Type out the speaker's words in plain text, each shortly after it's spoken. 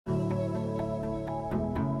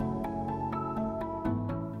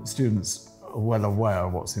students are well aware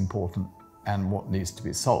of what's important and what needs to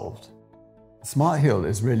be solved. SmartHEAL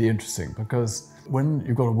is really interesting because when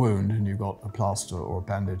you've got a wound and you've got a plaster or a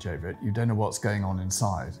bandage over it, you don't know what's going on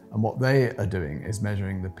inside. And what they are doing is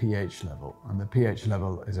measuring the pH level. And the pH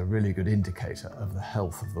level is a really good indicator of the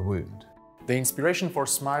health of the wound. The inspiration for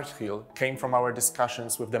SmartHEAL came from our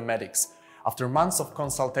discussions with the medics. After months of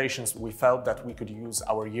consultations, we felt that we could use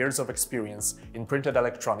our years of experience in printed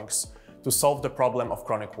electronics to solve the problem of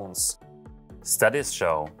chronic wounds. Studies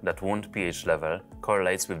show that wound pH level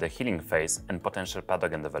correlates with the healing phase and potential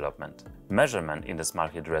pathogen development. Measurement in the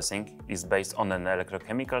SmartHEAL dressing is based on an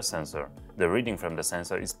electrochemical sensor. The reading from the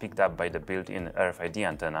sensor is picked up by the built-in RFID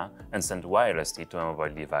antenna and sent wirelessly to a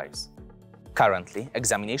mobile device. Currently,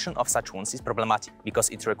 examination of such wounds is problematic because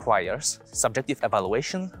it requires subjective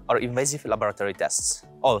evaluation or invasive laboratory tests.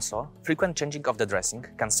 Also, frequent changing of the dressing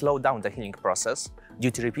can slow down the healing process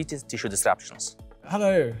due to repeated tissue disruptions.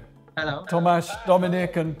 Hello. Hello. Tomasz,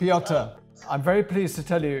 Dominic and Piotr. I'm very pleased to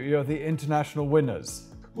tell you you're the international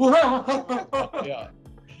winners. Yeah.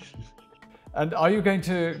 And are you going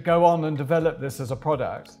to go on and develop this as a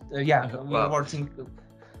product? Yeah, we're working.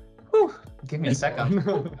 Whew, give me a second.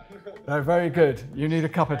 No, very good. You need a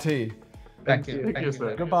cup of tea. Thank you. Thank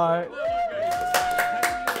you. Goodbye.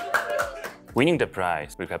 Winning the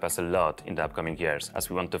prize will help us a lot in the upcoming years as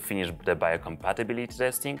we want to finish the biocompatibility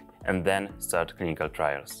testing and then start clinical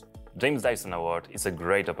trials. James Dyson Award is a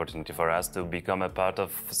great opportunity for us to become a part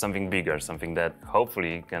of something bigger, something that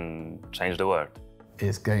hopefully can change the world.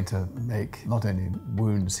 It's going to make not only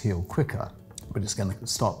wounds heal quicker, but it's going to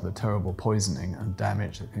stop the terrible poisoning and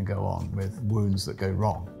damage that can go on with wounds that go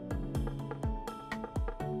wrong.